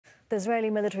The Israeli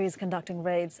military is conducting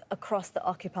raids across the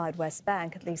occupied West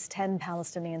Bank. At least 10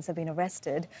 Palestinians have been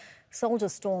arrested.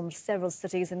 Soldiers stormed several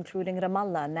cities, including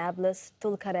Ramallah, Nablus,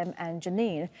 Tulkarem and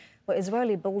Jenin, where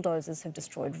Israeli bulldozers have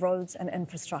destroyed roads and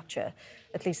infrastructure.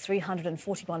 At least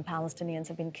 341 Palestinians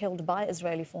have been killed by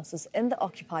Israeli forces in the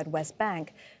occupied West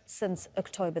Bank since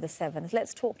October the 7th.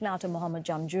 Let's talk now to Mohammed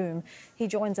Jamjoom. He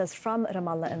joins us from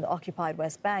Ramallah in the occupied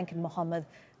West Bank. And Mohammed,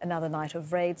 another night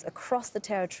of raids across the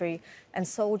territory and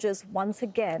soldiers once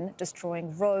again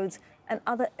destroying roads and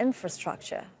other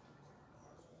infrastructure.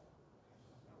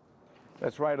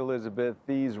 That's right, Elizabeth.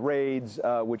 These raids,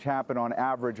 which happen on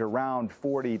average around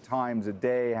 40 times a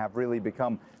day, have really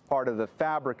become part of the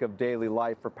fabric of daily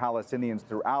life for Palestinians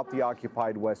throughout the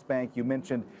occupied West Bank. You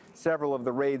mentioned several of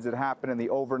the raids that happen in the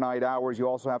overnight hours. You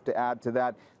also have to add to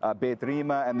that Beit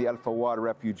Rima and the Al Fawad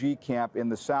refugee camp in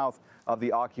the south of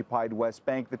the occupied West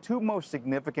Bank. The two most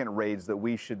significant raids that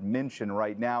we should mention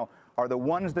right now are the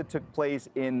ones that took place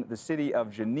in the city of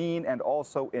Jenin and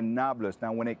also in Nablus.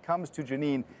 Now, when it comes to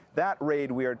Jenin, that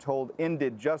raid, we are told,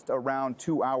 ended just around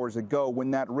 2 hours ago.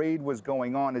 When that raid was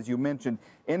going on, as you mentioned,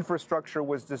 infrastructure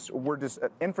was destroyed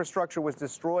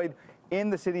in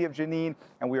the city of Jenin,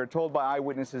 and we are told by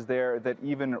eyewitnesses there that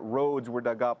even roads were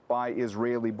dug up by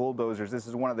Israeli bulldozers. This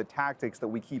is one of the tactics that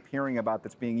we keep hearing about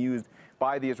that's being used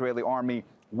by the Israeli army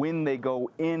when they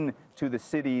go into the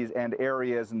cities and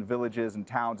areas and villages and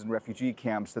towns and refugee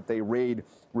camps that they raid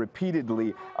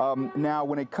repeatedly. Now,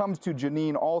 when it comes to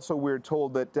Jenin, also we're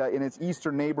told that in its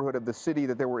eastern neighborhood of the city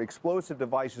that there were explosive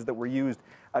devices that were used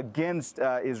against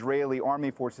Israeli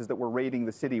army forces that were raiding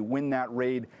the city when that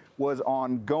raid was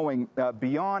ongoing.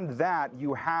 Beyond that,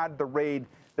 you had the raid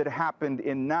that happened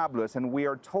in Nablus, and we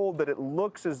are told that it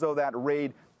looks as though that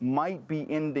raid might be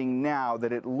ending now,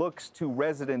 that it looks to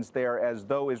residents there as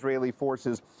though Israeli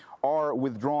forces are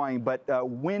withdrawing. But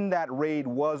when that raid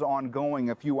was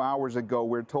ongoing a few hours ago,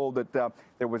 we're told that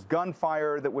there was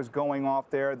gunfire that was going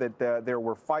off there, that there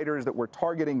were fighters that were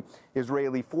targeting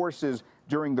Israeli forces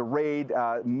during the raid.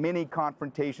 Many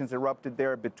confrontations erupted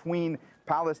there between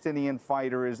Palestinian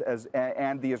fighters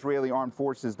and the Israeli armed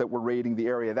forces that were raiding the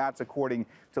area. That's according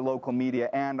to local media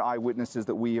and eyewitnesses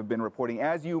that we have been reporting.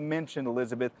 As you mentioned,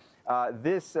 Elizabeth,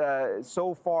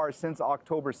 so far since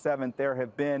October 7th, there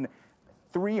have been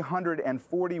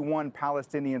 341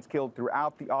 Palestinians killed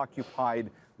throughout the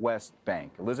occupied West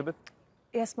Bank. Elizabeth?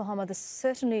 Yes, Mohammed, there's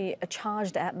certainly a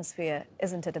charged atmosphere,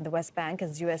 isn't it, in the West Bank,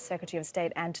 as U.S. Secretary of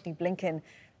State Antony Blinken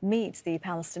meets the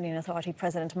Palestinian Authority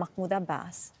President Mahmoud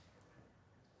Abbas.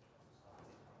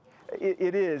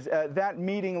 It is. That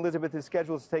meeting, Elizabeth, is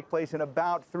scheduled to take place in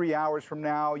about 3 hours from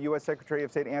now. U.S. Secretary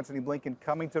of State Antony Blinken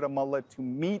coming to Ramallah to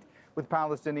meet with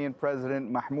Palestinian President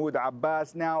Mahmoud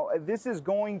Abbas. Now, this is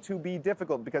going to be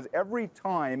difficult because every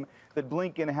time that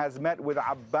Blinken has met with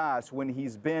Abbas, when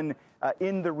he's been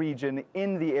in the region,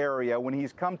 in the area, when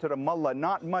he's come to Ramallah,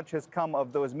 not much has come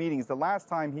of those meetings. The last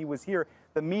time he was here,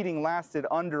 the meeting lasted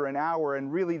under an hour,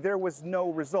 and really there was no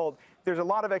result. There's a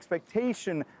lot of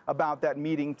expectation about that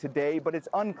meeting today, but it's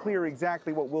unclear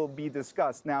exactly what will be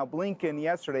discussed. Now, Blinken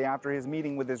yesterday, after his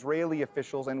meeting with Israeli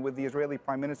officials and with the Israeli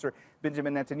Prime Minister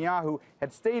Benjamin Netanyahu,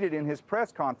 had stated in his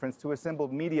press conference to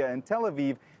assembled media in Tel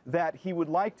Aviv that he would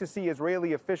like to see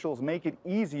Israeli officials make it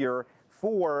easier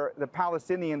for the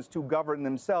Palestinians to govern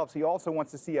themselves. He also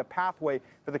wants to see a pathway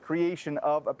for the creation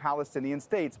of a Palestinian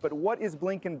state. But what is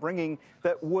Blinken bringing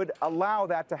that would allow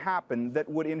that to happen, that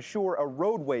would ensure a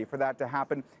roadway for that to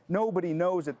happen? Nobody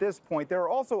knows at this point. There are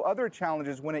also other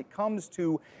challenges when it comes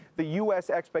to the U.S.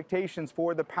 expectations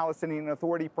for the Palestinian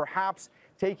Authority perhaps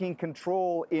taking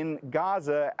control in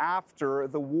Gaza after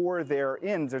the war there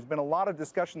ends. There's been a lot of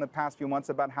discussion the past few months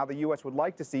about how the U.S. would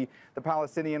like to see the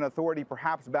Palestinian Authority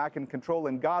perhaps back in control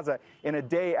in Gaza in a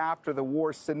day after the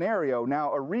war scenario.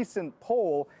 Now, a recent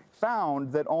poll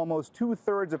found that almost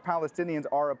 2/3 of Palestinians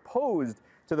are opposed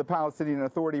to the Palestinian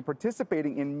Authority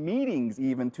participating in meetings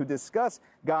even to discuss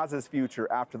Gaza's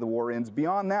future after the war ends.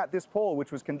 Beyond that, this poll,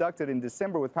 which was conducted in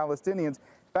December with Palestinians,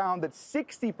 found that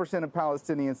 60% of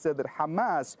Palestinians said that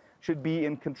Hamas should be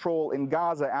in control in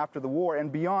Gaza after the war.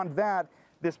 And beyond that,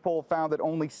 this poll found that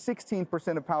only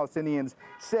 16% of Palestinians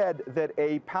said that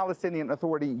a Palestinian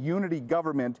Authority unity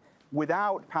government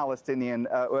without Palestinian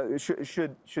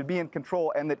should be in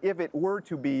control, and that if it were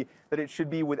to be, that it should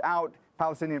be without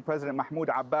Palestinian President Mahmoud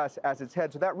Abbas as its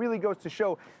head. So that really goes to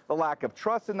show the lack of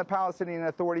trust in the Palestinian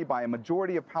Authority by a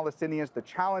majority of Palestinians, the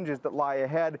challenges that lie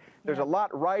ahead. There's a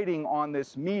lot riding on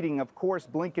this meeting. Of course,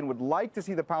 Blinken would like to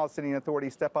see the Palestinian Authority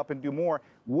step up and do more.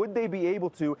 Would they be able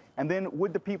to? And then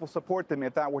would the people support them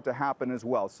if that were to happen as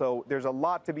well? So there's a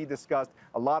lot to be discussed,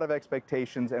 a lot of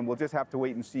expectations, and we'll just have to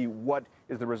wait and see what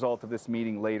is the result of this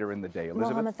meeting later in the day.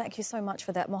 Elizabeth? Mohammed, thank you so much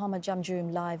for that. Mohammed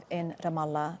Jamjoom live in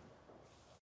Ramallah.